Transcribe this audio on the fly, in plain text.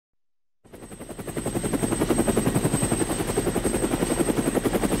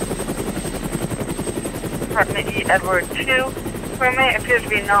apartment E, Edward 2. Roommate appears to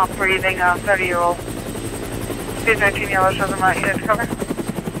be not breathing, 30-year-old. These 19-year-olds doesn't want you to cover.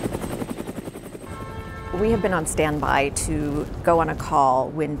 We have been on standby to go on a call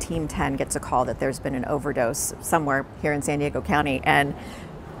when Team 10 gets a call that there's been an overdose somewhere here in San Diego County. And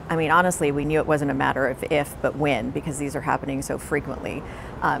I mean, honestly, we knew it wasn't a matter of if, but when, because these are happening so frequently.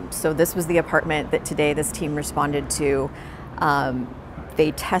 So this was the apartment that today this team responded to.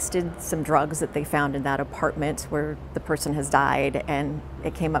 They tested some drugs that they found in that apartment where the person has died, and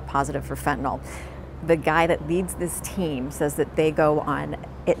it came up positive for fentanyl. The guy that leads this team says that they go on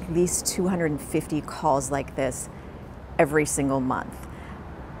at least 250 calls like this every single month.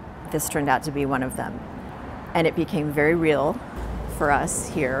 This turned out to be one of them. And it became very real for us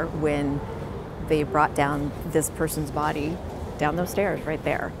here when they brought down this person's body down those stairs right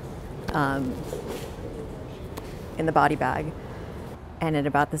there in the body bag. And at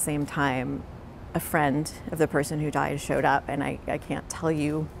about the same time, a friend of the person who died showed up, and I can't tell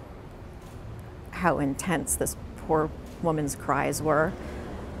you how intense this poor woman's cries were,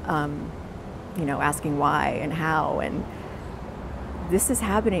 you know, asking why and how. And this is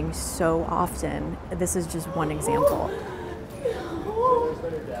happening so often. This is just one example.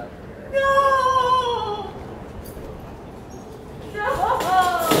 No! No! No!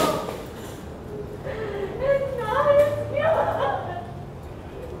 It's not his gun!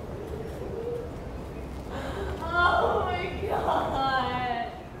 Oh my God!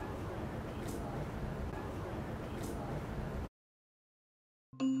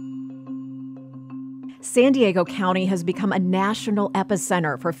 San Diego County has become a national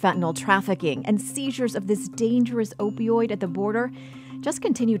epicenter for fentanyl trafficking, and seizures of this dangerous opioid at the border just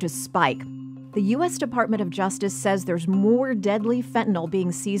continue to spike. The U.S. Department of Justice says there's more deadly fentanyl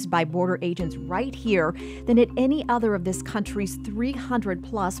being seized by border agents right here than at any other of this country's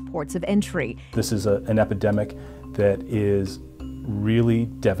 300-plus ports of entry. This is an epidemic that is really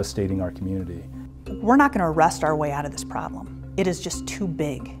devastating our community. We're not going to arrest our way out of this problem. It is just too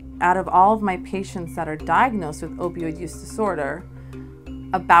big. Out of all of my patients that are diagnosed with opioid use disorder,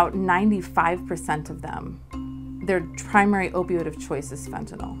 about 95% of them, their primary opioid of choice is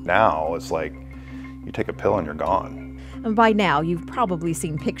fentanyl. Now it's like you take a pill and you're gone. And by now, you've probably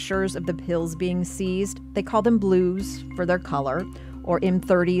seen pictures of the pills being seized. They call them blues for their color, or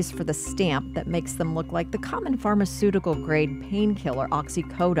M30s for the stamp that makes them look like the common pharmaceutical-grade painkiller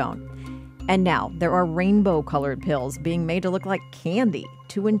oxycodone. And now there are rainbow-colored pills being made to look like candy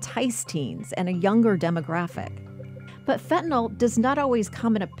to entice teens and a younger demographic. But fentanyl does not always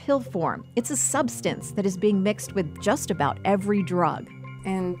come in a pill form. It's a substance that is being mixed with just about every drug.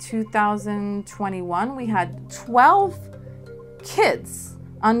 In 2021, we had 12 kids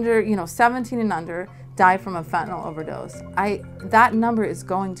under, 17 and under die from a fentanyl overdose. That number is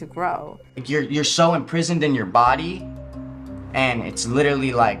going to grow. You're so imprisoned in your body, and it's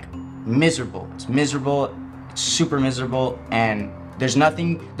literally like miserable. It's miserable, it's super miserable, and there's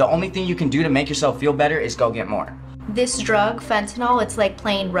nothing, the only thing you can do to make yourself feel better is go get more. This drug, fentanyl, it's like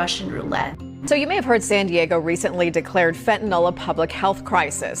playing Russian roulette. So you may have heard San Diego recently declared fentanyl a public health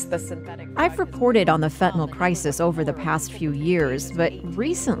crisis. I've reported on the fentanyl crisis over the past few years, but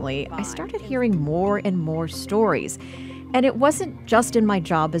recently I started hearing more and more stories. And it wasn't just in my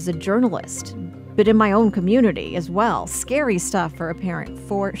job as a journalist, but in my own community as well. Scary stuff for a parent,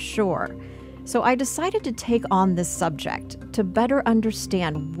 for sure. So I decided to take on this subject to better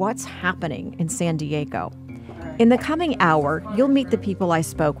understand what's happening in San Diego. In the coming hour, you'll meet the people I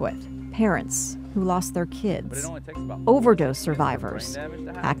spoke with. Parents who lost their kids, overdose survivors,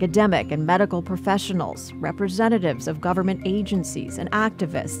 academic and medical professionals, representatives of government agencies, and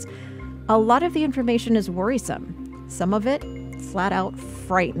activists. A lot of the information is worrisome, some of it flat out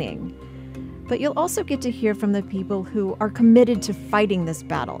frightening. But you'll also get to hear from the people who are committed to fighting this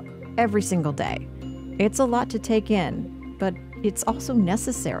battle every single day. It's a lot to take in, but it's also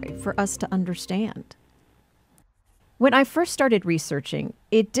necessary for us to understand. When I first started researching,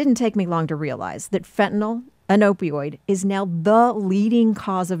 it didn't take me long to realize that fentanyl, an opioid, is now the leading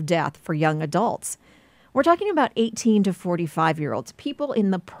cause of death for young adults. We're talking about 18 to 45-year-olds, people in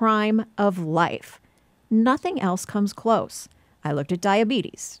the prime of life. Nothing else comes close. I looked at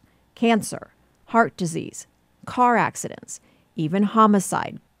diabetes, cancer, heart disease, car accidents, even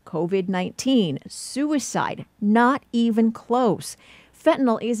homicide, COVID-19, suicide, not even close.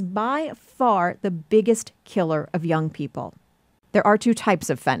 Fentanyl is by far the biggest killer of young people. There are two types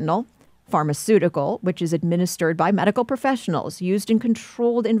of fentanyl: pharmaceutical, which is administered by medical professionals, used in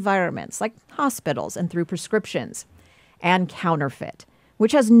controlled environments like hospitals and through prescriptions, and counterfeit,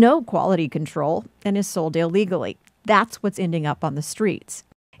 which has no quality control and is sold illegally. That's what's ending up on the streets.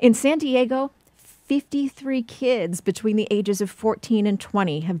 In San Diego, 53 kids between the ages of 14 and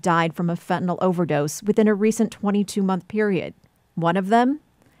 20 have died from a fentanyl overdose within a recent 22-month period. One of them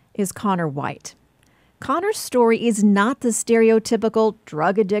is Connor White. Connor's story is not the stereotypical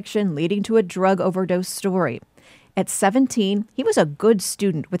drug addiction leading to a drug overdose story. At 17, he was a good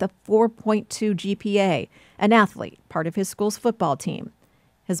student with a 4.2 GPA, an athlete, part of his school's football team.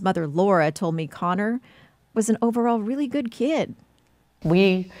 His mother, Laura, told me Connor was an overall really good kid.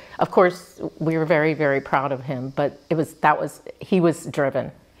 Of course, we were very, very proud of him, but he was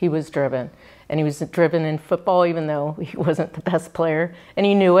driven. He was driven. And he was driven in football, even though he wasn't the best player. And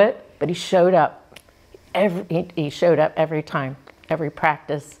he knew it, but he showed up. He showed up every time, every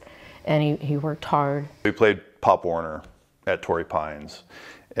practice, and he worked hard. We played Pop Warner at Torrey Pines,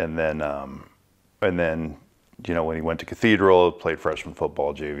 and then you know, when he went to Cathedral, played freshman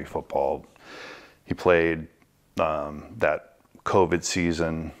football, JV football. He played that COVID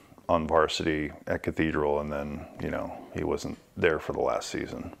season on varsity at Cathedral, and then, you know, he wasn't there for the last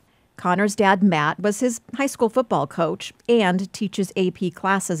season. Connor's dad, Matt, was his high school football coach and teaches AP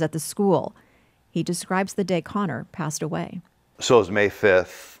classes at the school. He describes the day Connor passed away. So it was May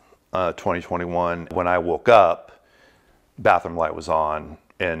 5th, 2021. When I woke up, bathroom light was on,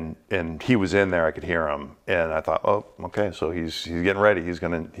 and he was in there. I could hear him, and I thought, oh, okay, so he's getting ready.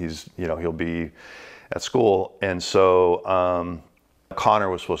 He'll be at school. And so Connor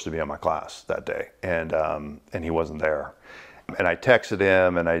was supposed to be in my class that day, and he wasn't there. And I texted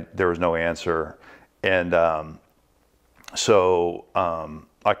him, and there was no answer. And so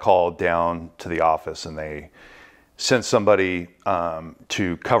I called down to the office, and they sent somebody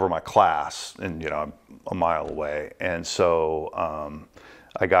to cover my class, and, you know, I'm a mile away. And so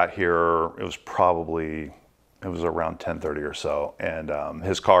I got here, it was around 10:30 or so, and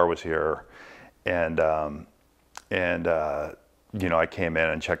his car was here, and you know, I came in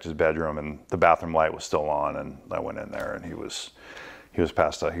and checked his bedroom, and the bathroom light was still on, and I went in there, and he was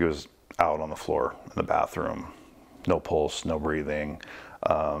passed out. He was out on the floor in the bathroom, no pulse, no breathing.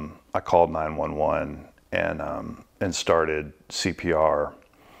 I called 911 and started CPR,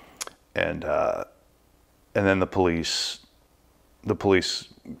 and then the police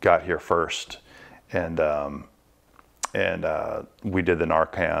got here first, and we did the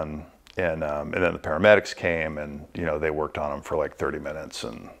Narcan, and then the paramedics came, and, you know, they worked on him for like 30 minutes.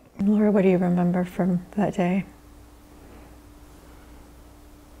 And Laura, what do you remember from that day?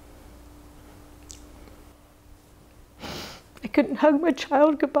 I couldn't hug my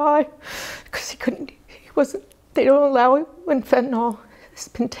child goodbye because they don't allow it when fentanyl has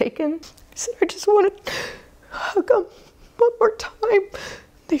been taken. I said, I just want to hug him one more time.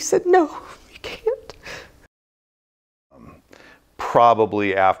 They said, no, you can't.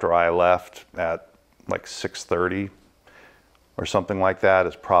 Probably after I left at like 6:30 or something like that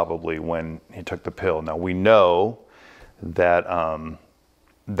is probably when he took the pill. Now we know that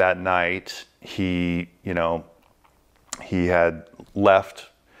that night he had left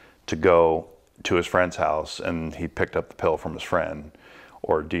to go to his friend's house, and he picked up the pill from his friend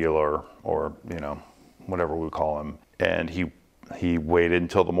or dealer, or, you know, whatever we call him. And he waited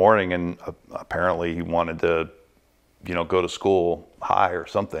until the morning, and apparently he wanted to, you know, go to school high or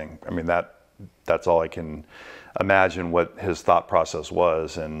something. I mean, that's all I can imagine what his thought process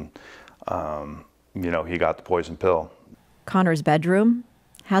was. And, you know, he got the poison pill. Connor's bedroom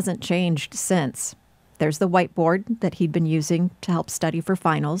hasn't changed since. There's the whiteboard that he'd been using to help study for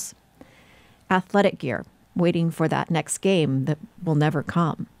finals. Athletic gear, waiting for that next game that will never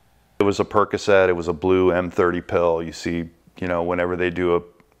come. It was a Percocet, it was a blue M30 pill. You see, you know, whenever they do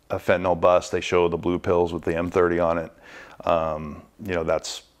a fentanyl bust, they show the blue pills with the M30 on it. You know,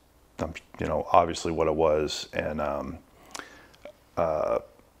 that's, you know, obviously what it was. And,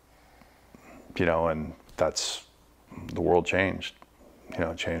 you know, and that's, the world changed. You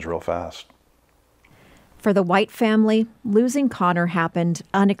know, it changed real fast. For the White family, losing Connor happened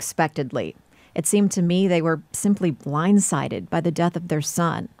unexpectedly. It seemed to me they were simply blindsided by the death of their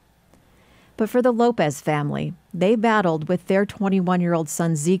son. But for the Lopez family, they battled with their 21-year-old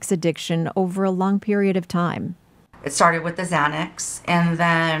son Zeke's addiction over a long period of time. It started with the Xanax, and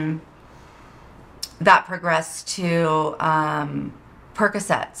then that progressed to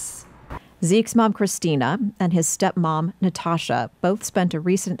Percocets. Zeke's mom, Christina, and his stepmom, Natasha, both spent a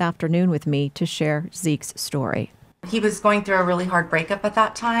recent afternoon with me to share Zeke's story. He was going through a really hard breakup at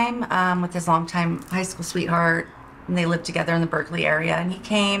that time with his longtime high school sweetheart, and they lived together in the Berkeley area. And he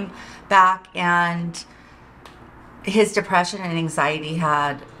came back, and his depression and anxiety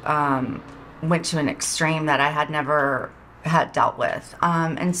had went to an extreme that I had never had dealt with.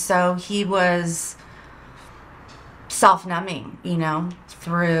 And so he was self-numbing, you know,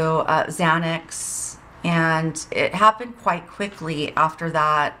 through Xanax. And it happened quite quickly after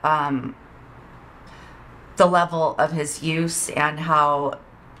that, the level of his use and how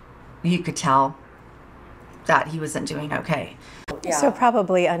you could tell that he wasn't doing okay. Yeah. So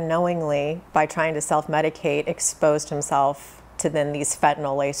probably unknowingly, by trying to self-medicate, exposed himself to then these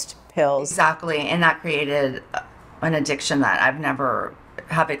fentanyl-laced pills. Exactly, and that created an addiction that I've never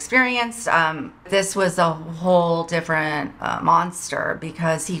have experienced. This was a whole different monster,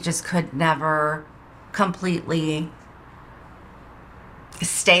 because he just could never completely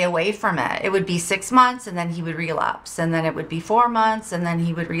stay away from it. It would be 6 months and then he would relapse, and then it would be 4 months and then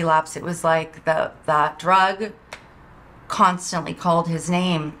he would relapse. It was like that drug constantly called his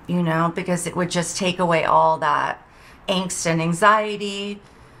name, you know, because it would just take away all that angst and anxiety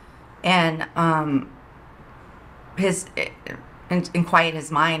and and quiet his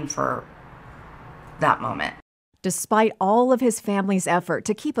mind for that moment. Despite all of his family's effort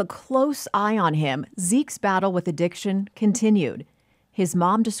to keep a close eye on him, Zeke's battle with addiction continued. His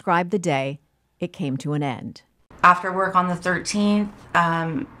mom described the day it came to an end. After work on the 13th,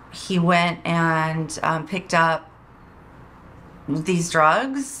 he went and picked up these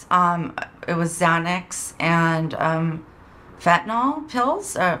drugs. It was Xanax and fentanyl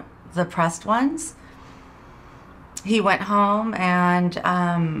pills, the pressed ones. He went home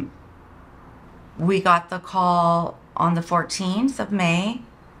and we got the call on the 14th of May.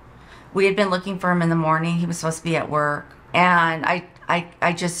 We had been looking for him in the morning. He was supposed to be at work. And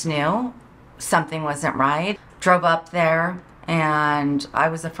I just knew something wasn't right. Drove up there, and I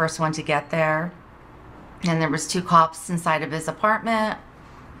was the first one to get there. And there was 2 cops inside of his apartment.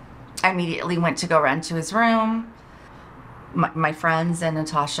 I immediately went to go run to his room. My friends and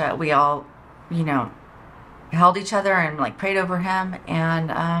Natasha, we all, you know, held each other and like prayed over him.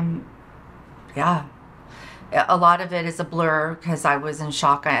 And yeah, a lot of it is a blur because I was in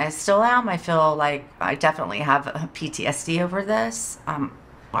shock. I still am. I feel like I definitely have a PTSD over this.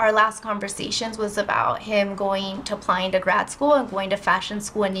 Our last conversations was about him going to applying to grad school and going to fashion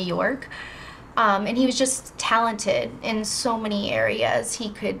school in New York. And he was just talented in so many areas. He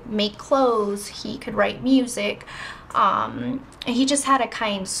could make clothes, he could write music, and he just had a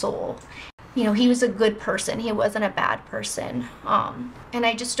kind soul. You know, he was a good person. He wasn't a bad person. And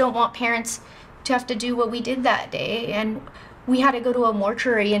I just don't want parents to have to do what we did that day. And we had to go to a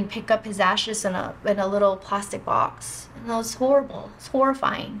mortuary and pick up his ashes in a little plastic box. And that was horrible. It's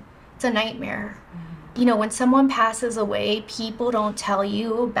horrifying. It's a nightmare. You know, when someone passes away, people don't tell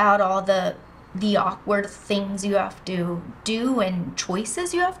you about all the awkward things you have to do and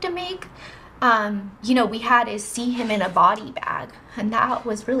choices you have to make. You know, we had to see him in a body bag, and that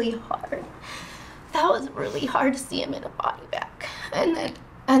was really hard. That was really hard to see him in a body bag.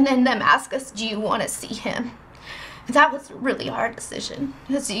 And then them ask us, do you want to see him? That was a really hard decision,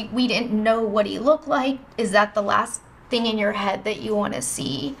 because we didn't know what he looked like. Is that the last thing in your head that you want to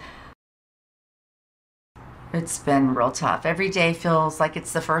see? It's been real tough. Every day feels like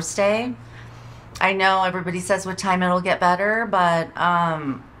it's the first day. I know everybody says with time it'll get better, but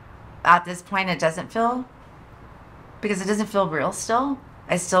at this point it doesn't feel, because it doesn't feel real still.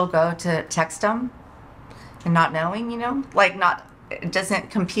 I still go to text him and not knowing, you know, like it doesn't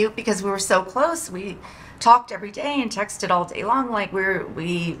compute because we were so close. We talked every day and texted all day long. Like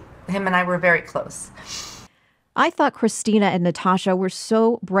him and I were very close. I thought Christina and Natasha were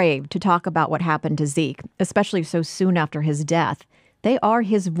so brave to talk about what happened to Zeke, especially so soon after his death. They are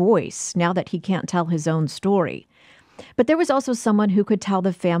his voice now that he can't tell his own story. But there was also someone who could tell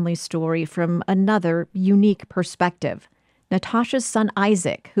the family story from another unique perspective. Natasha's son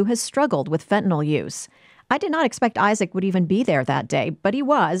Isaac, who has struggled with fentanyl use. I did not expect Isaac would even be there that day, but he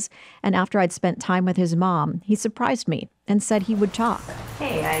was. And after I'd spent time with his mom, he surprised me and said he would talk.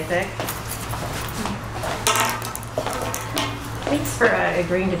 Hey, Isaac. Thanks for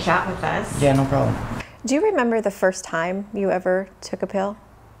agreeing to chat with us. Yeah, no problem. Do you remember the first time you ever took a pill?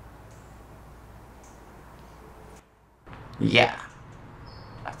 Yeah.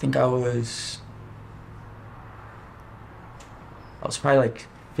 I think I was probably like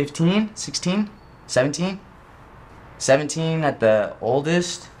 15, 16, 17. 17 at the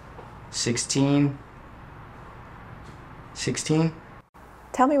oldest, 16.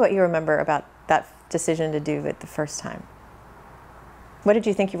 Tell me what you remember about that decision to do it the first time. What did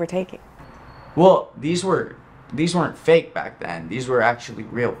you think you were taking? Well, these weren't fake back then. These were actually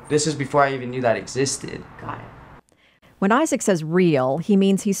real. This is before I even knew that existed. Got it. When Isaac says real, he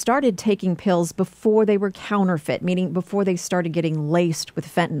means he started taking pills before they were counterfeit, meaning before they started getting laced with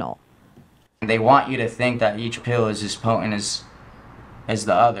fentanyl. They want you to think that each pill is as potent as as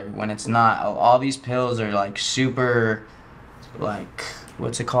the other, when it's not. All these pills are like super, like,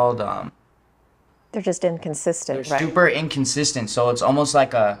 what's it called? They're just inconsistent, They're super inconsistent, so it's almost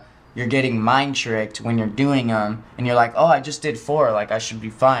like you're getting mind tricked when you're doing them, and you're like, oh, I just did 4, like I should be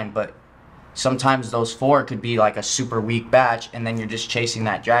fine, but sometimes those 4 could be like a super weak batch, and then you're just chasing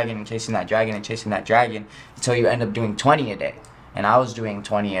that dragon and chasing that dragon and chasing that dragon until you end up doing 20 a day. And I was doing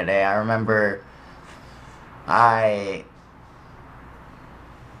 20 a day. I remember I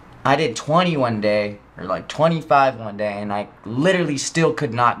did 20 one day, or like 25 one day, and I literally still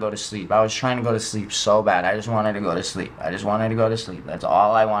could not go to sleep. I was trying to go to sleep so bad. I just wanted to go to sleep. I just wanted to go to sleep. That's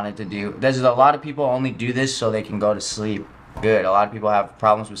all I wanted to do. There's a lot of people only do this so they can go to sleep. Good. A lot of people have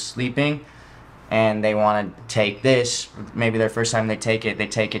problems with sleeping, and they want to take this. Maybe their first time they take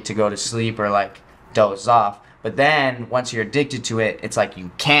it to go to sleep or like doze off. But then once you're addicted to it, it's like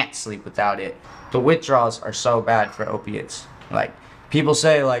you can't sleep without it. The withdrawals are so bad for opiates. Like, people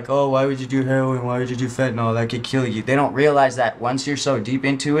say like, oh, why would you do heroin? Why would you do fentanyl? That could kill you. They don't realize that once you're so deep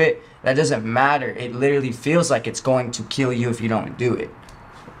into it, that doesn't matter. It literally feels like it's going to kill you if you don't do it.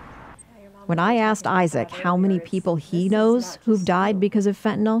 When I asked Isaac how many people he knows who've died because of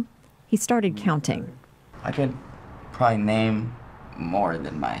fentanyl, he started counting. I could probably name more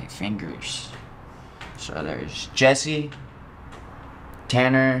than my fingers. So there's Jesse,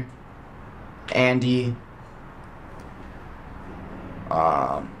 Tanner, Andy,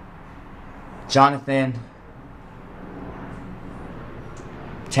 Jonathan,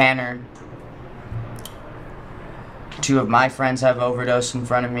 Tanner. 2 of my friends have overdosed in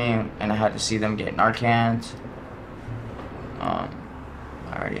front of me, and I had to see them get Narcans. I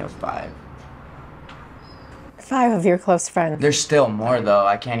already have 5. 5 of your close friends. There's still more though.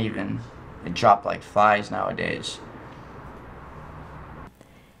 I can't even. It dropped like flies nowadays.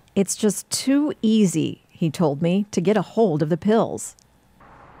 It's just too easy, he told me, to get a hold of the pills.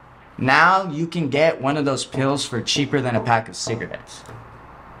 Now you can get one of those pills for cheaper than a pack of cigarettes.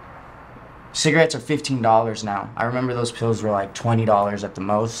 Cigarettes are $15 now. I remember those pills were like $20 at the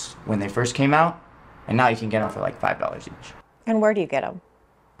most when they first came out, and now you can get them for like $5 each. And where do you get them?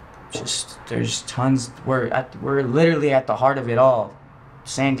 Just, there's tons. We're literally at the heart of it all.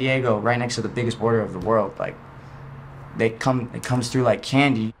 San Diego, right next to the biggest border of the world. Like, it comes through like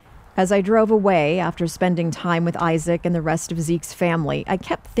candy. As I drove away after spending time with Isaac and the rest of Zeke's family, I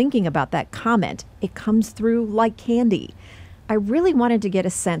kept thinking about that comment, it comes through like candy. I really wanted to get a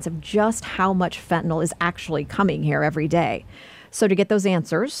sense of just how much fentanyl is actually coming here every day. So to get those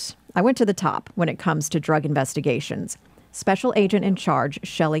answers, I went to the top when it comes to drug investigations. Special Agent in Charge,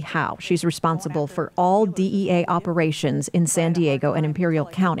 Shelley Howe. She's responsible for all DEA operations in San Diego and Imperial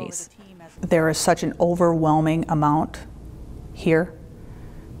counties. There is such an overwhelming amount here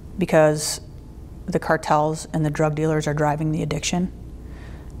because the cartels and the drug dealers are driving the addiction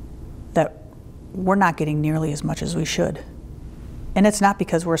that we're not getting nearly as much as we should. And it's not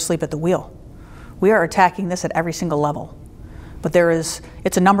because we're asleep at the wheel. We are attacking this at every single level. But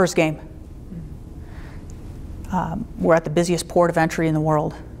it's a numbers game. We're at the busiest port of entry in the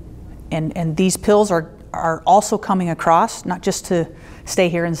world. And these pills are also coming across, not just to stay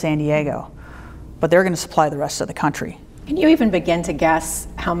here in San Diego, but they're going to supply the rest of the country. Can you even begin to guess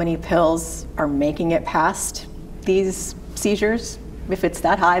how many pills are making it past these seizures, if it's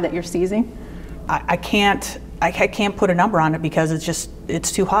that high that you're seizing? I can't put a number on it because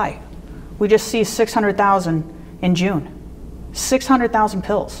it's too high. We just seized 600,000 in June. 600,000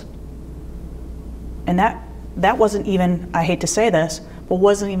 pills. And that wasn't even, I hate to say this, but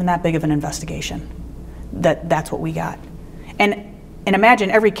wasn't even that big of an investigation. That's what we got. And imagine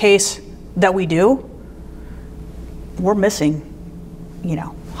every case that we do, we're missing,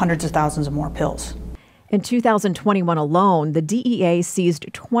 hundreds of thousands of more pills. In 2021 alone, the DEA seized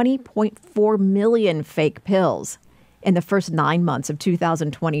 20.4 million fake pills. In the first 9 months of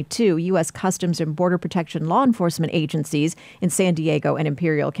 2022, U.S. Customs and Border Protection law enforcement agencies in San Diego and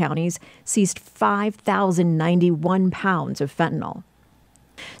Imperial counties seized 5,091 pounds of fentanyl.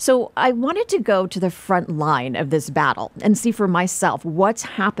 So I wanted to go to the front line of this battle and see for myself what's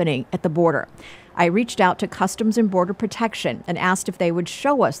happening at the border. I reached out to Customs and Border Protection and asked if they would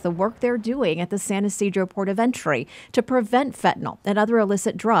show us the work they're doing at the San Ysidro Port of Entry to prevent fentanyl and other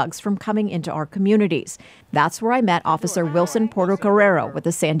illicit drugs from coming into our communities. That's where I met Officer Wilson Portocarrero with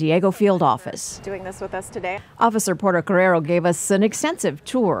the San Diego field office. Doing this with us today. Officer Portocarrero gave us an extensive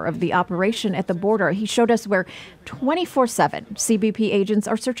tour of the operation at the border. He showed us where 24/7 CBP agents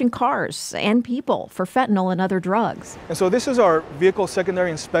are searching cars and people for fentanyl and other drugs. And so this is our vehicle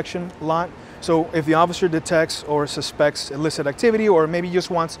secondary inspection lot. So if the officer detects or suspects illicit activity, or maybe just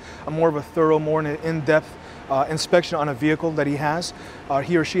wants a more of a thorough, more in-depth inspection on a vehicle that he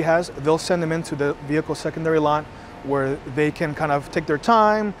or she has, they'll send them into the vehicle secondary lot where they can kind of take their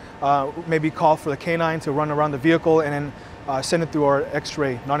time, maybe call for the canine to run around the vehicle, and then send it through our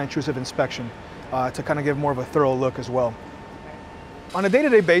X-ray non-intrusive inspection to kind of give more of a thorough look as well. On a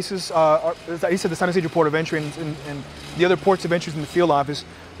day-to-day basis, I said the San Diego Port of Entry and the other ports of entry in the field office,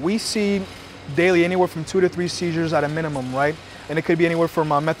 we see daily anywhere from 2 to 3 seizures at a minimum, right? And it could be anywhere from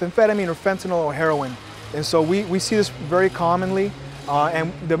methamphetamine or fentanyl or heroin. And so we see this very commonly.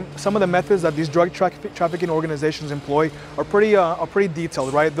 And some of the methods that these drug trafficking organizations employ are pretty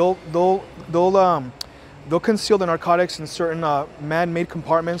detailed, right? They'll conceal the narcotics in certain man-made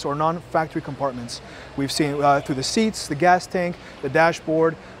compartments or non-factory compartments. We've seen through the seats, the gas tank, the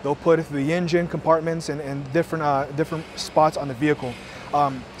dashboard. They'll put it through the engine compartments and different spots on the vehicle.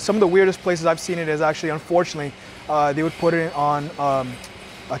 Some of the weirdest places I've seen it is actually, unfortunately, they would put it on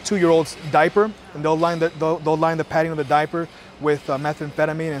a 2-year-old's diaper, and they'll line the padding of the diaper with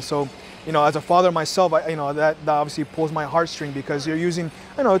methamphetamine. And so, you know, as a father myself, that obviously pulls my heartstring, because you're using,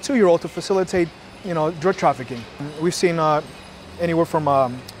 a 2-year-old to facilitate, drug trafficking. We've seen anywhere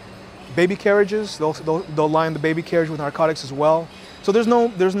from baby carriages. They'll line the baby carriage with narcotics as well. So there's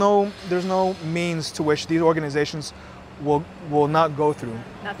no means to which these organizations will not go through.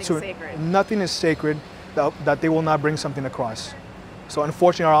 Nothing's sacred. Nothing is sacred that they will not bring something across. So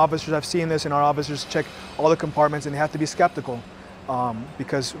unfortunately, our officers have seen this, and our officers check all the compartments, and they have to be skeptical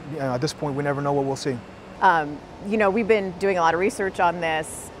because at this point we never know what we'll see. We've been doing a lot of research on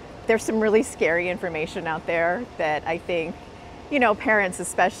this. There's some really scary information out there that I think, parents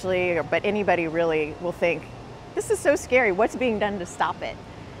especially, but anybody really will think, this is so scary. What's being done to stop it?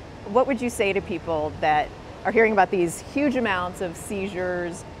 What would you say to people that are hearing about these huge amounts of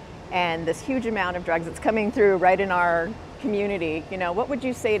seizures and this huge amount of drugs that's coming through right in our community? What would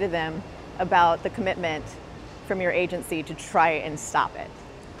you say to them about the commitment from your agency to try and stop it?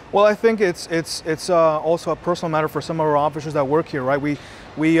 Well, I think it's also a personal matter for some of our officers that work here, right?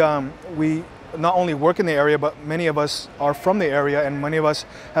 We not only work in the area, but many of us are from the area, and many of us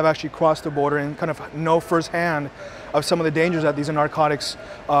have actually crossed the border and kind of know firsthand of some of the dangers that these narcotics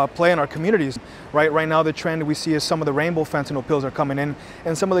play in our communities. Right now, the trend we see is some of the rainbow fentanyl pills are coming in,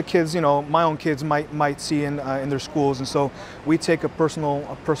 and some of the kids, my own kids might see in their schools, and so we take a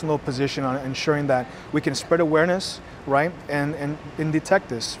personal position on ensuring that we can spread awareness, right, and detect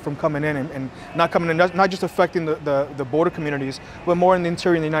this from coming in and not coming in, not just affecting the border communities, but more in the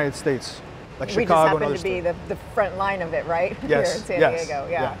interior of the United States. Like we Chicago just happen to be the front line of it, right? Yes, Here in San Diego,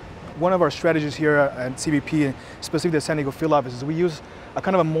 yeah. One of our strategies here at CBP, specifically the San Diego field office, is we use a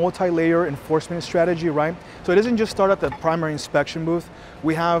kind of a multi-layer enforcement strategy, right? So it doesn't just start at the primary inspection booth.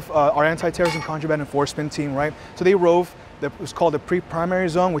 We have our anti-terrorism contraband enforcement team, right? So they rove. It's called the pre-primary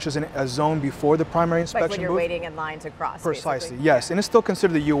zone, which is a zone before the primary inspection booth. Like when you're waiting in line to cross. Precisely, basically. yes. And it's still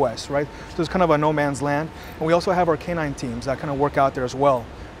considered the U.S., right? So it's kind of a no man's land. And we also have our canine teams that kind of work out there as well,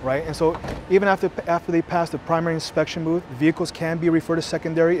 right? And so even after they pass the primary inspection booth, vehicles can be referred to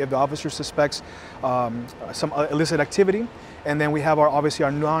secondary if the officer suspects some illicit activity. And then we have obviously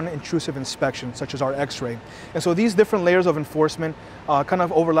our non-intrusive inspection, such as our X-ray. And so these different layers of enforcement kind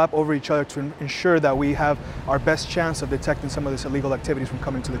of overlap over each other to ensure that we have our best chance of detecting some of this illegal activities from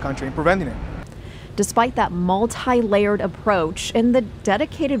coming to the country and preventing it. Despite that multi-layered approach and the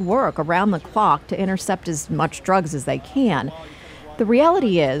dedicated work around the clock to intercept as much drugs as they can, the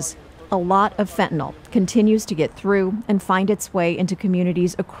reality is a lot of fentanyl continues to get through and find its way into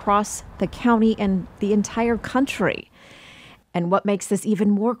communities across the county and the entire country. And what makes this even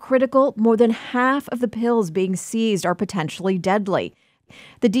more critical, more than half of the pills being seized are potentially deadly.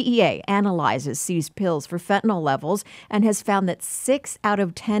 The DEA analyzes seized pills for fentanyl levels and has found that 6 out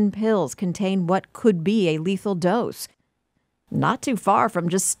of 10 pills contain what could be a lethal dose. Not too far from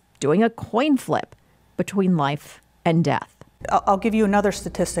just doing a coin flip between life and death. I'll give you another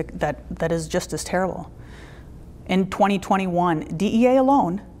statistic that is just as terrible. In 2021, DEA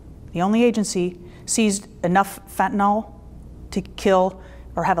alone, the only agency, seized enough fentanyl to kill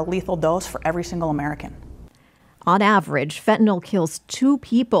or have a lethal dose for every single American. On average, fentanyl kills 2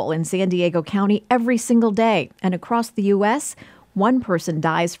 people in San Diego County every single day. And across the U.S., 1 person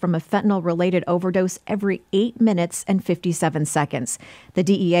dies from a fentanyl-related overdose every 8 minutes and 57 seconds. The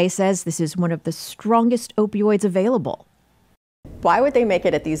DEA says this is one of the strongest opioids available. Why would they make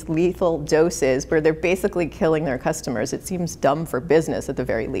it at these lethal doses where they're basically killing their customers? It seems dumb for business at the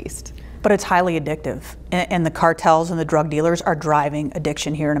very least. But it's highly addictive, and the cartels and the drug dealers are driving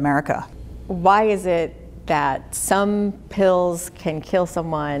addiction here in America. Why is it that some pills can kill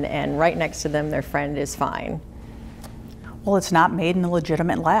someone and right next to them their friend is fine? Well, it's not made in a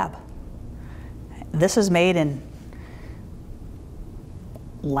legitimate lab. this is made in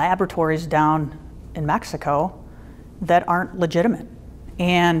laboratories down in Mexico that aren't legitimate.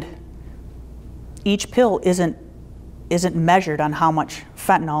 And each pill isn't measured on how much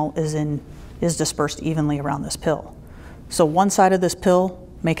fentanyl is dispersed evenly around this pill. So one side of this pill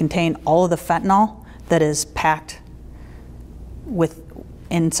may contain all of the fentanyl that is packed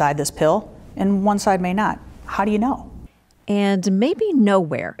inside this pill, and one side may not. How do you know? And maybe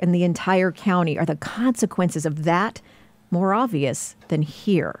nowhere in the entire county are the consequences of that more obvious than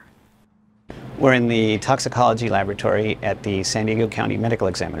here. We're in the toxicology laboratory at the San Diego County Medical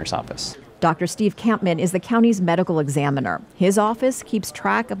Examiner's Office. Dr. Steve Kampman is the county's medical examiner. His office keeps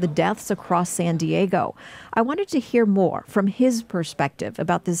track of the deaths across San Diego. I wanted to hear more from his perspective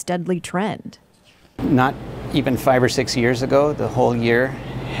about this deadly trend. Not even 5 or 6 years ago, the whole year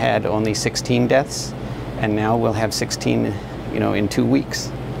had only 16 deaths, and now we'll have 16, in 2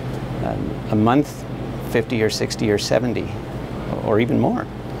 weeks. A month, 50 or 60 or 70, or even more.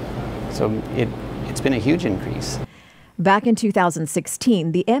 So it's been a huge increase. Back in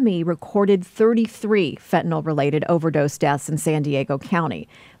 2016, the ME recorded 33 fentanyl-related overdose deaths in San Diego County.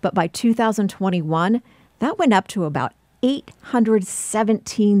 But by 2021, that went up to about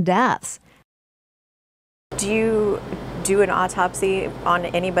 817 deaths. Do you do an autopsy on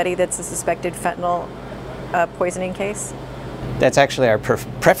anybody that's a suspected fentanyl poisoning case? That's actually our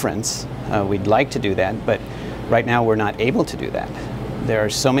preference. We'd like to do that, but right now we're not able to do that. There are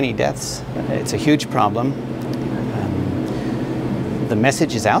so many deaths. It's a huge problem. The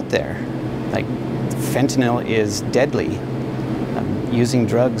message is out there. Like, fentanyl is deadly. Using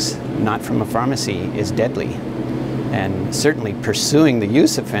drugs not from a pharmacy is deadly. And certainly pursuing the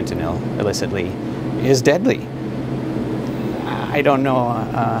use of fentanyl illicitly is deadly. I don't know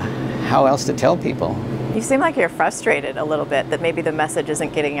how else to tell people. You seem like you're frustrated a little bit that maybe the message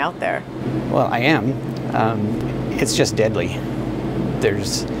isn't getting out there. Well, I am. It's just deadly.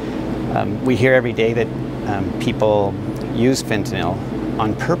 We hear every day that people use fentanyl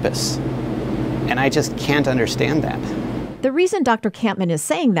on purpose, and I just can't understand that. The reason Dr. Kampman is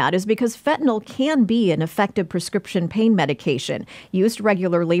saying that is because fentanyl can be an effective prescription pain medication used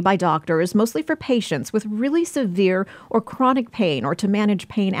regularly by doctors, mostly for patients with really severe or chronic pain or to manage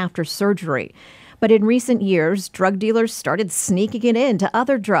pain after surgery. But in recent years, drug dealers started sneaking it into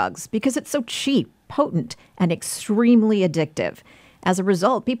other drugs because it's so cheap, potent, and extremely addictive. As a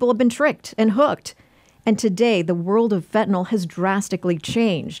result, people have been tricked and hooked. And today, the world of fentanyl has drastically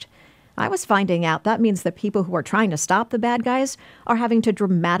changed. I was finding out that means that people who are trying to stop the bad guys are having to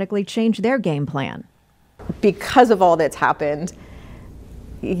dramatically change their game plan. Because of all that's happened,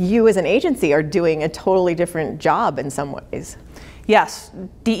 you as an agency are doing a totally different job in some ways. Yes,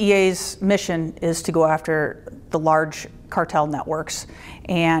 DEA's mission is to go after the large cartel networks,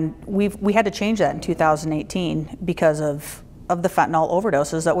 and we had to change that in 2018 because of the fentanyl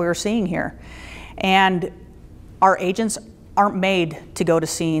overdoses that we were seeing here. And our agents aren't made to go to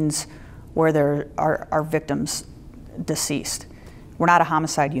scenes where there are victims deceased. We're not a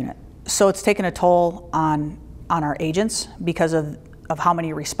homicide unit. So it's taken a toll on our agents because of how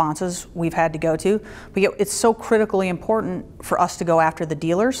many responses we've had to go to. But yet it's so critically important for us to go after the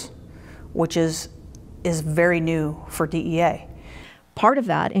dealers, which is very new for DEA. Part of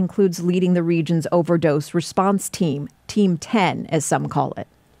that includes leading the region's overdose response team, Team 10, as some call it.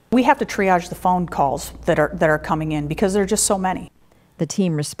 We have to triage the phone calls that are coming in because there are just so many. The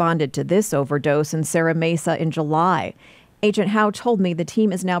team responded to this overdose in Serra Mesa in July. Agent Howe told me the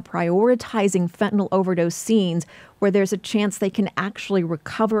team is now prioritizing fentanyl overdose scenes where there's a chance they can actually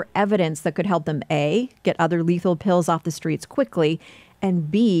recover evidence that could help them A, get other lethal pills off the streets quickly, and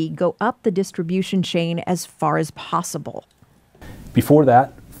B, go up the distribution chain as far as possible. Before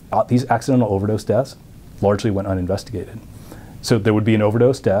that, these accidental overdose deaths largely went uninvestigated. So there would be an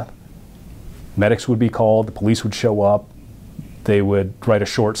overdose death, medics would be called, the police would show up, they would write a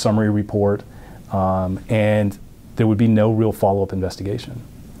short summary report, and there would be no real follow-up investigation.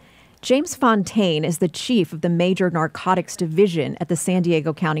 James Fontaine is the chief of the Major Narcotics Division at the San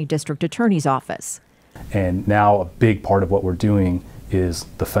Diego County District Attorney's Office. And now a big part of what we're doing is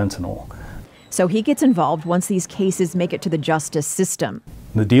the fentanyl. So he gets involved once these cases make it to the justice system.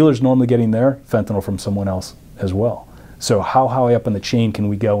 The dealer's normally getting their fentanyl from someone else as well. So how high up in the chain can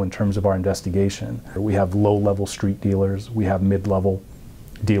we go in terms of our investigation? We have low-level street dealers, we have mid-level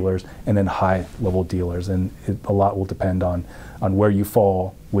dealers, and then high-level dealers. And a lot will depend on where you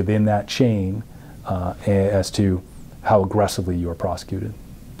fall within that chain as to how aggressively you are prosecuted.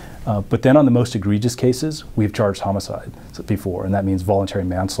 But then on the most egregious cases, we've charged homicide before, and that means voluntary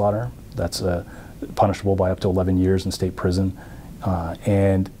manslaughter. That's punishable by up to 11 years in state prison,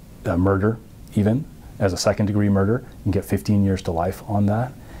 and murder even as a second-degree murder. You can get 15 years to life on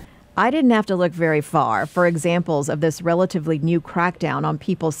that. I didn't have to look very far for examples of this relatively new crackdown on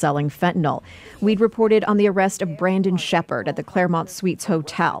people selling fentanyl. We'd reported on the arrest of Brandon Shepard at the Claremont Suites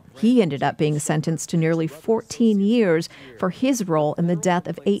Hotel. He ended up being sentenced to nearly 14 years for his role in the death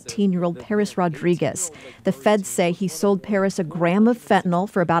of 18-year-old Paris Rodriguez. The feds say he sold Paris a gram of fentanyl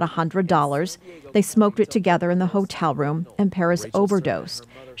for about $100. They smoked it together in the hotel room, and Paris overdosed.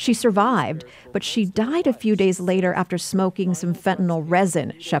 She survived, but she died a few days later after smoking some fentanyl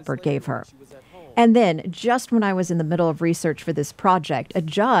resin Shepard gave her. And then, just when I was in the middle of research for this project, a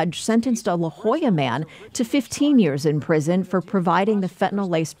judge sentenced a La Jolla man to 15 years in prison for providing the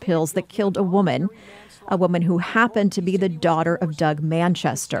fentanyl-laced pills that killed a woman who happened to be the daughter of Doug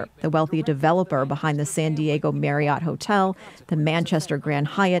Manchester, the wealthy developer behind the San Diego Marriott Hotel, the Manchester Grand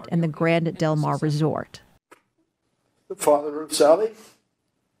Hyatt, and the Grand Del Mar Resort. The father of Sally,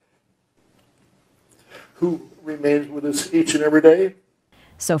 who remains with us each and every day.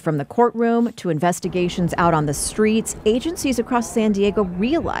 So from the courtroom to investigations out on the streets, agencies across San Diego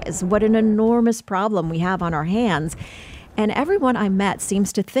realize what an enormous problem we have on our hands. And everyone I met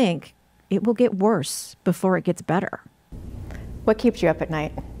seems to think it will get worse before it gets better. What keeps you up at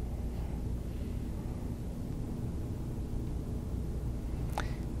night?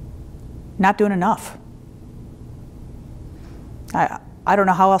 Not doing enough. I don't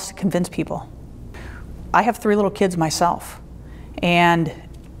know how else to convince people. I have 3 little kids myself, and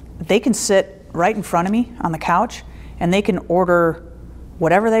they can sit right in front of me on the couch and they can order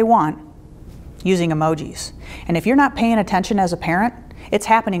whatever they want using emojis. And if you're not paying attention as a parent, it's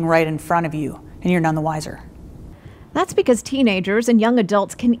happening right in front of you and you're none the wiser. That's because teenagers and young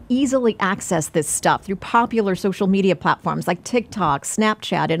adults can easily access this stuff through popular social media platforms like TikTok,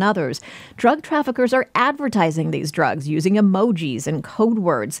 Snapchat, and others. Drug traffickers are advertising these drugs using emojis and code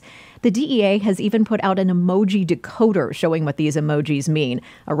words. The DEA has even put out an emoji decoder showing what these emojis mean.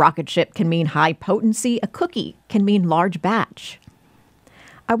 A rocket ship can mean high potency, a cookie can mean large batch.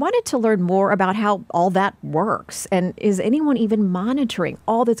 I wanted to learn more about how all that works, and is anyone even monitoring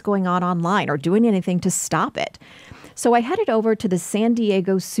all that's going on online or doing anything to stop it? So I headed over to the San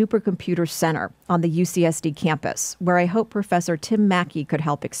Diego Supercomputer Center on the UCSD campus, where I hope Professor Tim Mackey could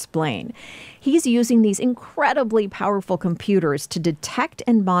help explain. He's using these incredibly powerful computers to detect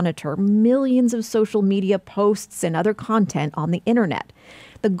and monitor millions of social media posts and other content on the internet.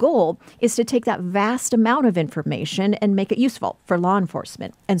 The goal is to take that vast amount of information and make it useful for law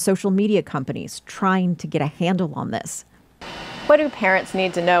enforcement and social media companies trying to get a handle on this. What do parents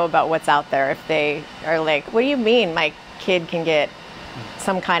need to know about what's out there if they are like, what do you mean my kid can get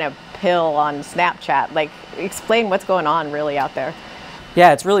some kind of pill on Snapchat? Like, explain what's going on really out there.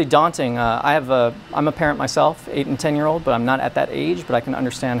 Yeah, it's really daunting. I'm a parent myself, 8 and 10-year-old, but I'm not at that age, but I can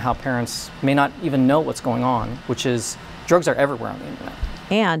understand how parents may not even know what's going on, which is drugs are everywhere on the internet.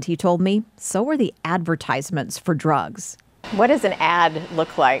 And he told me, so are the advertisements for drugs. What does an ad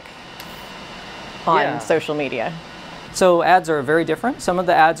look like on social media? So ads are very different. Some of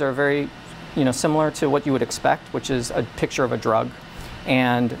the ads are very, similar to what you would expect, which is a picture of a drug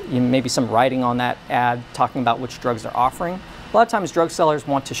and maybe some writing on that ad talking about which drugs they're offering. A lot of times drug sellers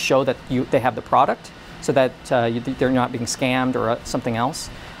want to show that they have the product so that they're not being scammed or something else.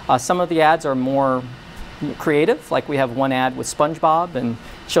 Some of the ads are more creative, like we have one ad with SpongeBob and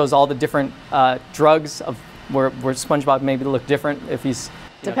shows all the different drugs of where SpongeBob maybe look different if he's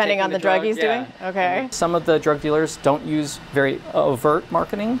depending on the drug he's doing? Okay. Some of the drug dealers don't use very overt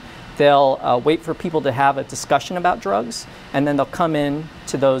marketing. They'll wait for people to have a discussion about drugs, and then they'll come in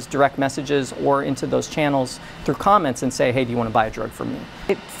to those direct messages or into those channels through comments and say, hey, do you want to buy a drug from me?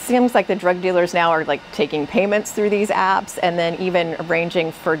 It seems like the drug dealers now are like taking payments through these apps and then even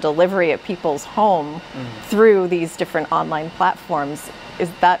arranging for delivery at people's home through these different online platforms. Is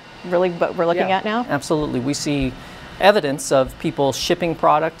that really what we're looking at now? Absolutely. We see evidence of people shipping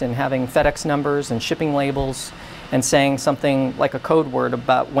product and having FedEx numbers and shipping labels and saying something like a code word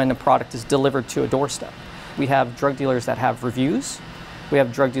about when a product is delivered to a doorstep. We have drug dealers that have reviews. We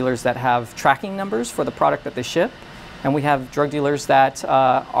have drug dealers that have tracking numbers for the product that they ship. And we have drug dealers that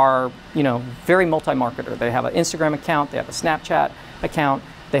are, very multi-marketer. They have an Instagram account, they have a Snapchat account,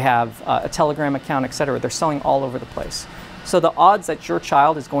 they have a Telegram account, etc. They're selling all over the place. So the odds that your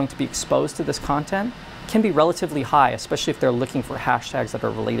child is going to be exposed to this content can be relatively high, especially if they're looking for hashtags that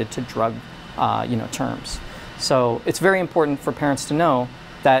are related to drug, terms. So it's very important for parents to know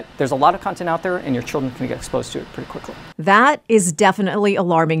that there's a lot of content out there and your children can get exposed to it pretty quickly. That is definitely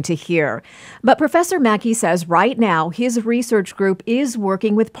alarming to hear. But Professor Mackey says right now his research group is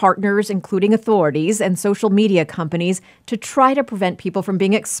working with partners, including authorities and social media companies, to try to prevent people from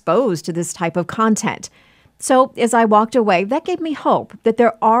being exposed to this type of content. So as I walked away, that gave me hope that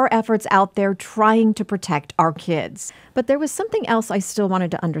there are efforts out there trying to protect our kids. But there was something else I still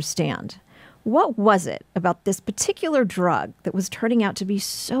wanted to understand. What was it about this particular drug that was turning out to be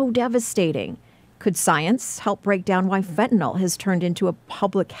so devastating? Could science help break down why fentanyl has turned into a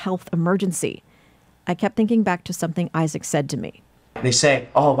public health emergency? I kept thinking back to something Isaac said to me. They say,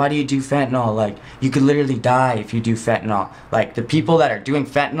 oh, why do you do fentanyl? Like, you could literally die if you do fentanyl. Like, the people that are doing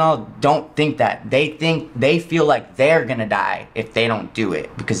fentanyl don't think that. They feel like they're gonna die if they don't do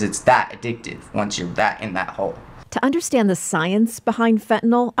it because it's that addictive once you're in that hole. To understand the science behind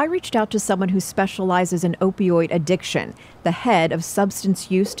fentanyl, I reached out to someone who specializes in opioid addiction, the head of substance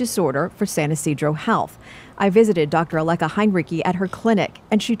use disorder for San Ysidro Health. I visited Dr. Aleka Heinriche at her clinic,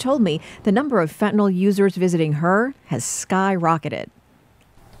 and she told me the number of fentanyl users visiting her has skyrocketed.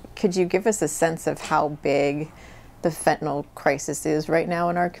 Could you give us a sense of how big the fentanyl crisis is right now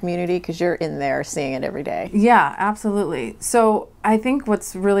in our community? Because you're in there seeing it every day. Yeah, absolutely. So I think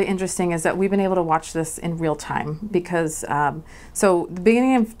what's really interesting is that we've been able to watch this in real time because, so the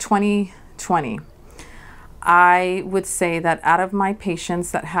beginning of 2020, I would say that out of my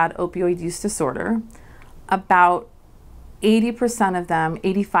patients that had opioid use disorder, about 80% of them,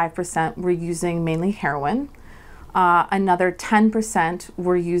 85% were using mainly heroin. Another 10%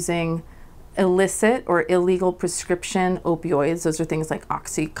 were using illicit or illegal prescription opioids. Those are things like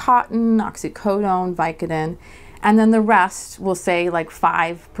Oxycontin, oxycodone, Vicodin. And then the rest, we'll say like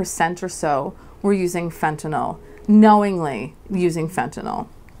 5% or so, were using fentanyl, knowingly using fentanyl.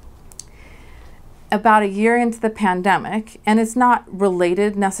 About a year into the pandemic, and it's not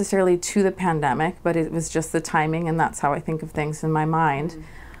related necessarily to the pandemic, but it was just the timing, and that's how I think of things in my mind,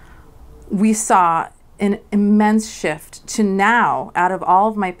 we saw an immense shift to now, out of all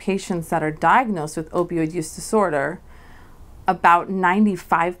of my patients that are diagnosed with opioid use disorder, about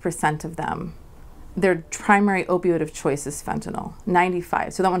 95% of them, their primary opioid of choice is fentanyl,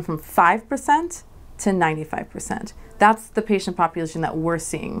 95. So that went from 5% to 95%. That's the patient population that we're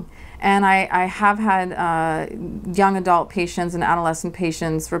seeing. And I have had young adult patients and adolescent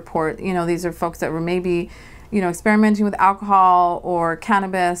patients report, these are folks that were maybe experimenting with alcohol or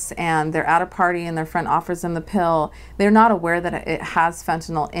cannabis, and they're at a party and their friend offers them the pill. They're not aware that it has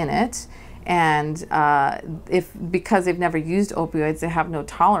fentanyl in it. And because they've never used opioids, they have no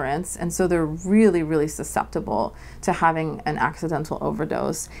tolerance. And so they're really, really susceptible to having an accidental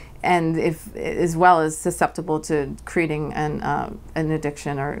overdose, and as well as susceptible to creating an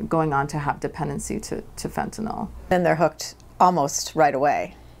addiction or going on to have dependency to fentanyl. And they're hooked almost right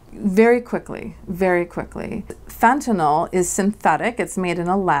away. Very quickly, very quickly. Fentanyl is synthetic. It's made in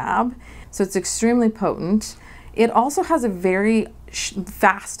a lab, so it's extremely potent. It also has a very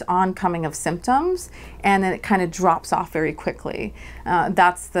fast oncoming of symptoms, and then it kind of drops off very quickly.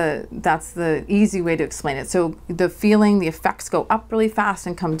 That's the easy way to explain it. So the feeling, the effects go up really fast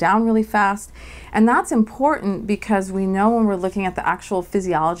and come down really fast. And that's important because we know when we're looking at the actual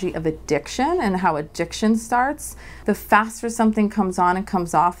physiology of addiction and how addiction starts, the faster something comes on and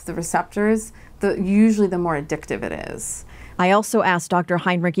comes off the receptors, usually the more addictive it is. I also asked Dr.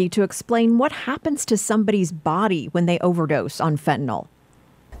 Heinriche to explain what happens to somebody's body when they overdose on fentanyl.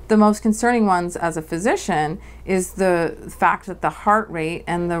 The most concerning ones as a physician is the fact that the heart rate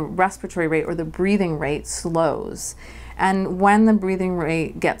and the respiratory rate or the breathing rate slows. And when the breathing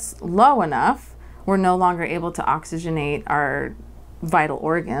rate gets low enough, we're no longer able to oxygenate our vital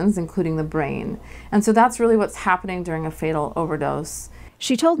organs, including the brain. And so that's really what's happening during a fatal overdose.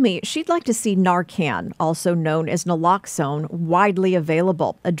 She told me she'd like to see Narcan, also known as naloxone, widely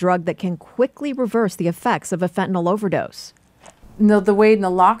available, a drug that can quickly reverse the effects of a fentanyl overdose. No, the way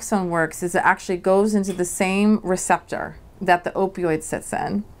naloxone works is it actually goes into the same receptor that the opioid sits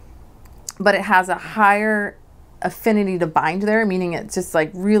in, but it has a higher affinity to bind there, meaning it just like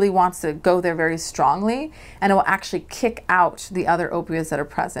really wants to go there very strongly, and it will actually kick out the other opioids that are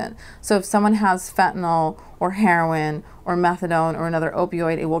present. So if someone has fentanyl or heroin or methadone or another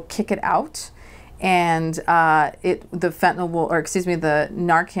opioid, it will kick it out, and the fentanyl will, or excuse me, the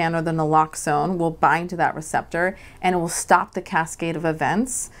Narcan or the naloxone will bind to that receptor, and it will stop the cascade of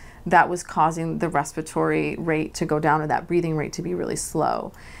events that was causing the respiratory rate to go down or that breathing rate to be really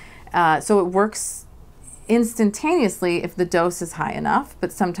slow. So it works instantaneously if the dose is high enough,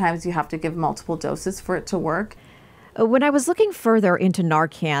 but sometimes you have to give multiple doses for it to work. When I was looking further into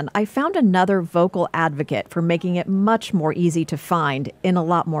Narcan, I found another vocal advocate for making it much more easy to find in a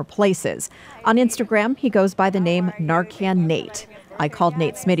lot more places. On Instagram, he goes by the name Narcan Nate. I called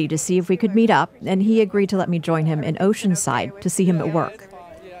Nate Smitty to see if we could meet up, and he agreed to let me join him in Oceanside to see him at work.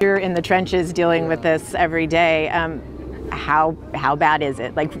 You're in the trenches dealing with this every day. How bad is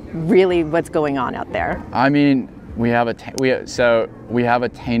it? Like, really, what's going on out there? I mean, we have a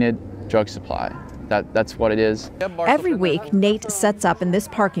tainted drug supply. That's what it is. Every week, Nate sets up in this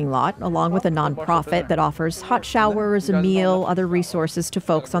parking lot, along with a nonprofit that offers hot showers, a meal, other resources to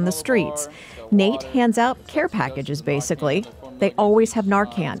folks on the streets. Nate hands out care packages, basically. They always have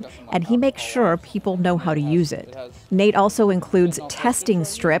Narcan, and he makes sure people know how to use it. Nate also includes testing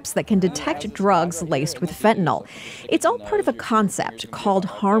strips that can detect drugs laced with fentanyl. It's all part of a concept called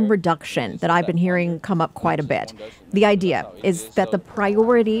harm reduction that I've been hearing come up quite a bit. The idea is that the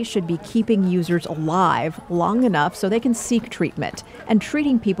priority should be keeping users alive long enough so they can seek treatment and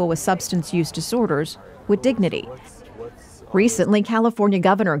treating people with substance use disorders with dignity. Recently, California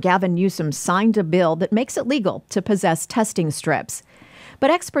Governor Gavin Newsom signed a bill that makes it legal to possess testing strips. But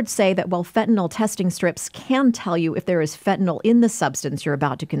experts say that while fentanyl testing strips can tell you if there is fentanyl in the substance you're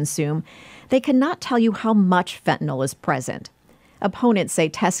about to consume, they cannot tell you how much fentanyl is present. Opponents say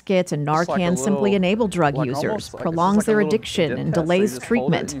test kits and Narcan simply enable drug users, prolongs their addiction, and delays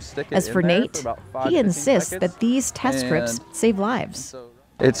treatment. As for Nate, he insists that these test strips save lives.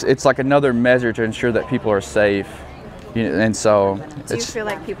 It's like another measure to ensure that people are safe. And so, do you feel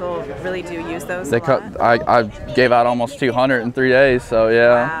like people really do use those? I gave out almost 200 in 3 days. So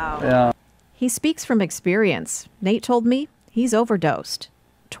yeah, yeah. He speaks from experience. Nate told me he's overdosed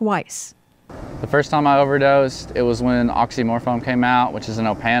twice. The first time I overdosed, it was when oxymorphone came out, which is an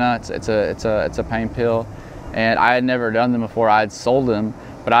Opana. It's a pain pill, and I had never done them before. I had sold them,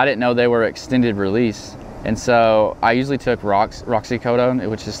 but I didn't know they were extended release. And so I usually took roxicodone,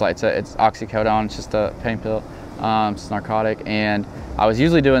 which is like it's oxycodone. It's just a pain pill. It's narcotic, and I was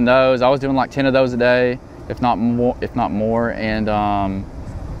usually doing those. I was doing like 10 of those a day, if not more. And I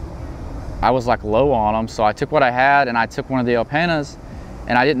was like low on them, so I took what I had and I took one of the Opanas,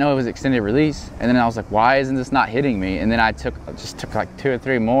 and I didn't know it was extended release. And then I was like, why isn't this not hitting me? And then I just took like 2 or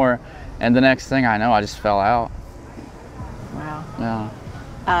 3 more, and the next thing I know, I just fell out. Wow. Yeah.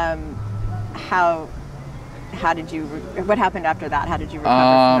 What happened after that? How did you recover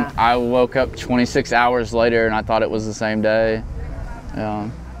from that? I woke up 26 hours later and I thought it was the same day. Yeah.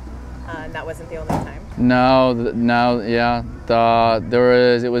 And that wasn't the only time? No, yeah.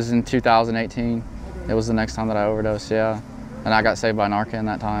 It was in 2018. It was the next time that I overdosed, yeah. And I got saved by Narcan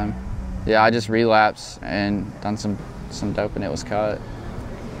that time. Yeah, I just relapsed and done some dope and it was cut.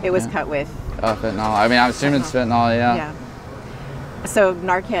 It was cut with? Fentanyl. I mean, I'm assuming it's fentanyl, yeah. Yeah. So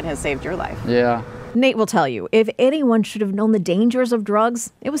Narcan has saved your life? Yeah. Nate will tell you, if anyone should have known the dangers of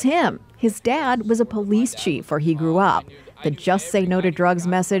drugs, it was him. His dad was a police chief where he grew up. The Just Say No to Drugs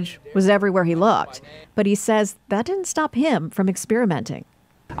message was everywhere he looked. But he says that didn't stop him from experimenting.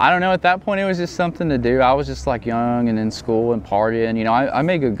 I don't know, at that point it was just something to do. I was just like young and in school and partying. You know, I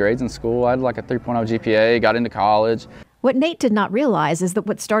made good grades in school. I had like a 3.0 GPA, got into college. What Nate did not realize is that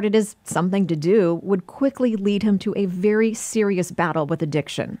what started as something to do would quickly lead him to a very serious battle with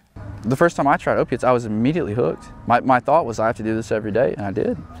addiction. The first time I tried opiates, I was immediately hooked. My thought was I have to do this every day, and I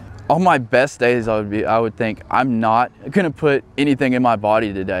did. On my best days, I would think, I'm not gonna put anything in my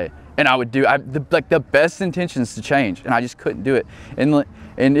body today. And I would do, like the best intentions to change, and I just couldn't do it. And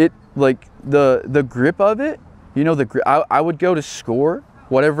it, like the grip of it, you know, I would go to score,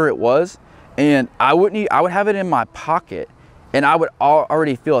 whatever it was, and I would have it in my pocket, and I would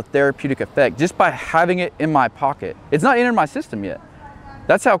already feel a therapeutic effect just by having it in my pocket. It's not entered my system yet.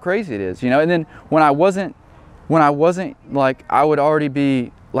 That's how crazy it is, you know. And then when I wasn't like, I would already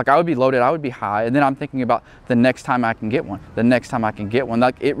be like, I would be loaded, I would be high, and then I'm thinking about the next time I can get one, the next time I can get one.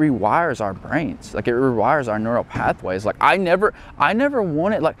 Like, it rewires our brains, like it rewires our neural pathways. Like I never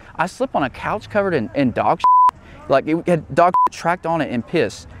wanted, like I slept on a couch covered in dog shit. Like it had dog shit tracked on it and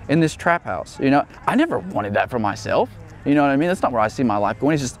piss in this trap house, you know. I never wanted that for myself, you know what I mean? That's not where I see my life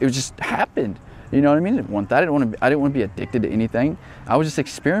going. It just happened. You know what I mean? I didn't want that. I didn't want to be addicted to anything. I was just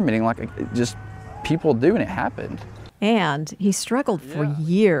experimenting like just people do, and it happened. And he struggled for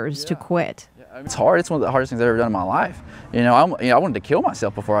years to quit. It's hard. It's one of the hardest things I've ever done in my life. You know, I wanted to kill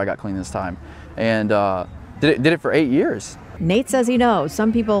myself before I got clean this time, and did it for 8 years. Nate says he knows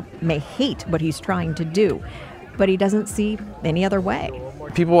some people may hate what he's trying to do, but he doesn't see any other way.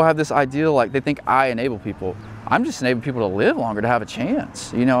 People have this idea, like they think I enable people. I'm just enabling people to live longer, to have a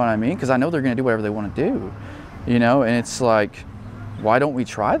chance. You know what I mean? Because I know they're going to do whatever they want to do. You know, and it's like, why don't we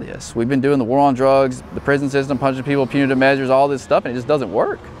try this? We've been doing the war on drugs, the prison system, punching people, punitive measures, all this stuff, and it just doesn't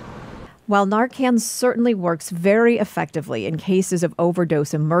work. While Narcan certainly works very effectively in cases of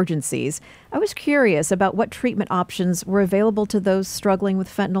overdose emergencies, I was curious about what treatment options were available to those struggling with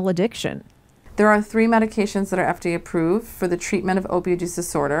fentanyl addiction. There are 3 medications that are FDA approved for the treatment of opioid use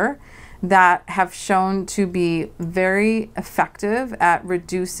disorder that have shown to be very effective at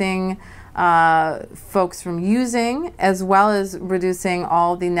reducing folks from using, as well as reducing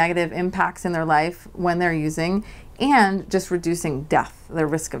all the negative impacts in their life when they're using, and just reducing death, the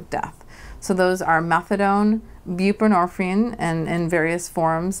risk of death. So those are methadone, buprenorphine in various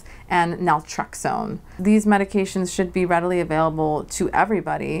forms, and naltrexone. These medications should be readily available to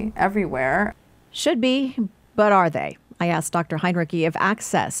everybody, everywhere. Should be, but are they? I asked Dr. Heinriche if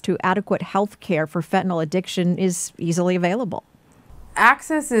access to adequate health care for fentanyl addiction is easily available.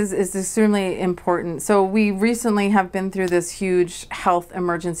 Access is extremely important. So we recently have been through this huge health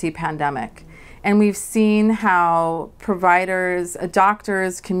emergency pandemic. And we've seen how providers,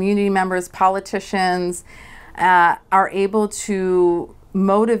 doctors, community members, politicians are able to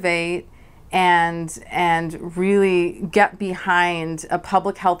motivate and really get behind a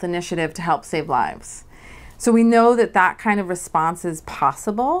public health initiative to help save lives. So we know that that kind of response is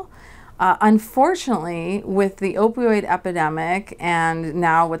possible. Unfortunately, with the opioid epidemic and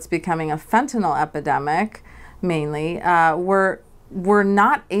now what's becoming a fentanyl epidemic, mainly, we're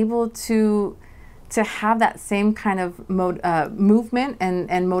not able to have that same kind of movement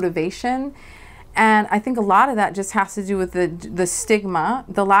and motivation. And I think a lot of that just has to do with the stigma,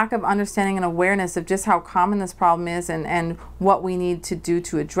 the lack of understanding and awareness of just how common this problem is and what we need to do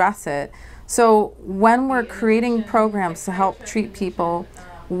to address it. So when we're creating programs to help treat people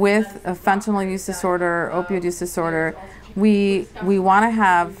with a fentanyl use disorder, opioid use disorder, we want to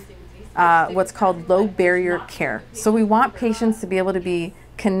have what's called low barrier care. So we want patients to be able to be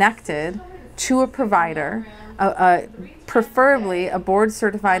connected to a provider, preferably a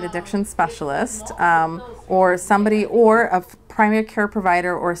board-certified addiction specialist, or somebody, or a primary care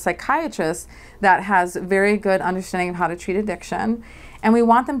provider or a psychiatrist that has very good understanding of how to treat addiction. And we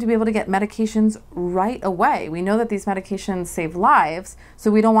want them to be able to get medications right away. We know that these medications save lives, so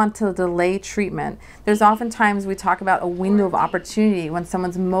we don't want to delay treatment. There's oftentimes we talk about a window of opportunity when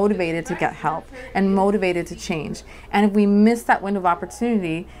someone's motivated to get help and motivated to change. And if we miss that window of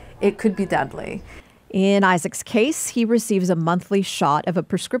opportunity, it could be deadly. In Isaac's case, he receives a monthly shot of a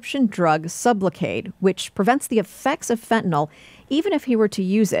prescription drug, Sublocade, which prevents the effects of fentanyl even if he were to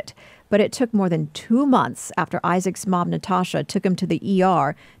use it. But it took more than 2 months after Isaac's mom, Natasha, took him to the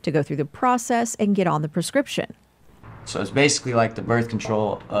ER to go through the process and get on the prescription. So it's basically like the birth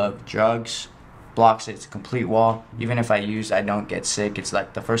control of drugs, blocks it, it's a complete wall. Even if I use, I don't get sick. It's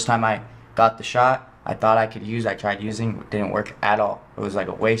like the first time I got the shot, I thought I could use, I tried using, it didn't work at all. It was like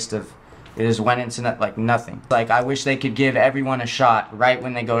a waste of, it just went into like nothing. Like I wish they could give everyone a shot right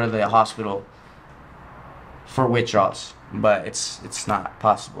when they go to the hospital for withdrawals, but it's not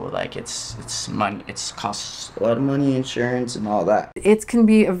possible. Like it's money, it costs a lot of money, insurance and all that. It can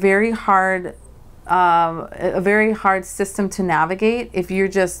be a very hard system to navigate if you're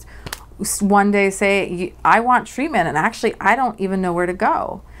just one day say, I want treatment, and actually I don't even know where to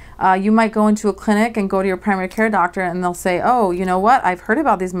go. You might go into a clinic and go to your primary care doctor and they'll say, oh, you know what, I've heard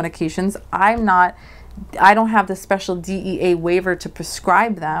about these medications. I don't have the special DEA waiver to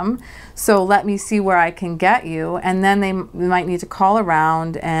prescribe them, so let me see where I can get you. And then they might need to call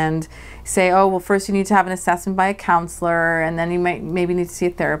around and say, oh, well, first you need to have an assessment by a counselor, and then you might maybe need to see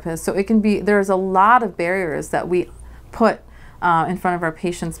a therapist. So it can be, there's a lot of barriers that we put in front of our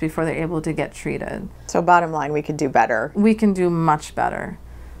patients before they're able to get treated. So bottom line, we could do better. We can do much better.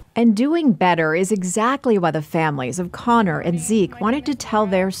 And doing better is exactly why the families of Connor and Zeke wanted to tell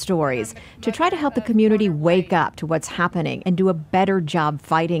their stories, to try to help the community wake up to what's happening and do a better job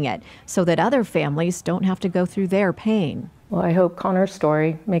fighting it, so that other families don't have to go through their pain. Well, I hope Connor's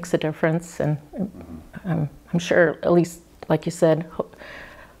story makes a difference, and I'm sure, at least, like you said,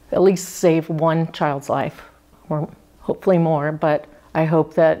 at least save one child's life, or hopefully more. But I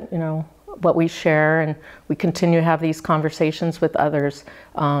hope that, you know, what we share and we continue to have these conversations with others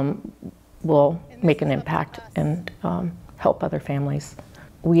will make an impact and help other families.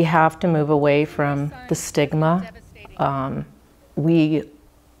 We have to move away from the stigma. We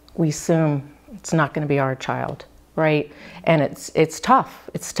assume it's not going to be our child, right? And it's tough.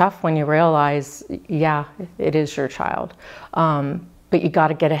 It's tough when you realize, yeah, it is your child. But you got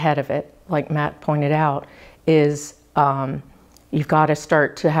to get ahead of it, like Matt pointed out, is you've got to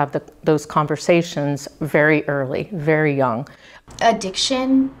start to have those conversations very early, very young.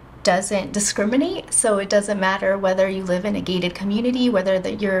 Addiction doesn't discriminate. So it doesn't matter whether you live in a gated community, whether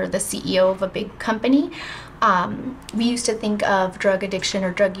you're the CEO of a big company. We used to think of drug addiction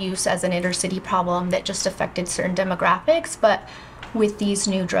or drug use as an inner city problem that just affected certain demographics, but with these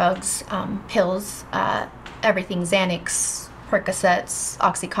new drugs, pills, everything, Xanax, Percocets,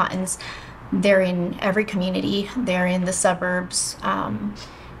 Oxycontins, they're in every community, they're in the suburbs,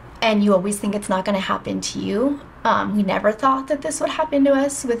 and you always think it's not going to happen to you. We never thought that this would happen to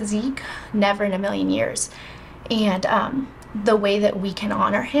us with Zeke, never in a million years. And the way that we can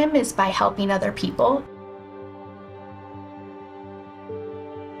honor him is by helping other people.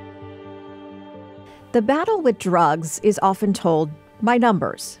 The battle with drugs is often told by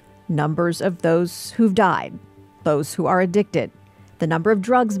numbers. Numbers of those who've died, those who are addicted, the number of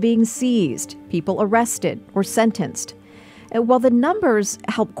drugs being seized, people arrested or sentenced. While the numbers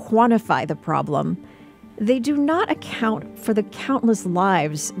help quantify the problem, they do not account for the countless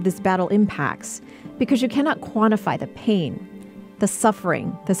lives this battle impacts, because you cannot quantify the pain, the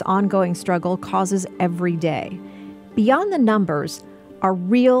suffering this ongoing struggle causes every day. Beyond the numbers are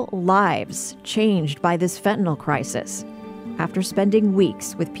real lives changed by this fentanyl crisis. After spending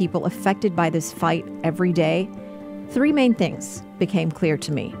weeks with people affected by this fight every day, 3 main things became clear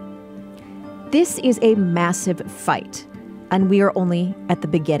to me. This is a massive fight, and we are only at the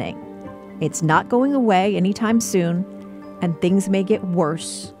beginning. It's not going away anytime soon, and things may get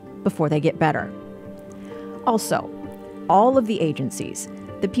worse before they get better. Also, all of the agencies,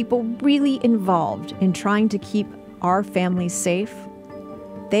 the people really involved in trying to keep our families safe,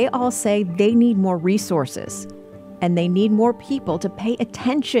 they all say they need more resources, and they need more people to pay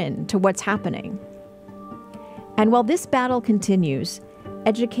attention to what's happening. And while this battle continues,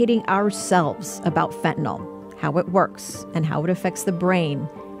 educating ourselves about fentanyl, how it works, and how it affects the brain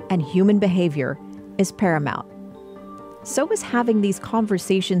and human behavior is paramount. So is having these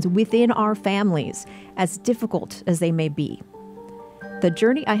conversations within our families, as difficult as they may be. The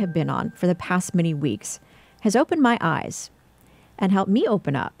journey I have been on for the past many weeks has opened my eyes and helped me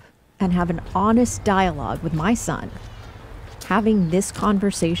open up and have an honest dialogue with my son. Having this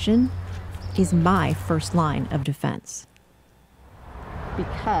conversation is my first line of defense.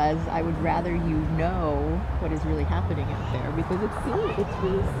 Because I would rather you know what is really happening out there, because it's really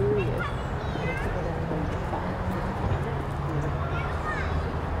serious.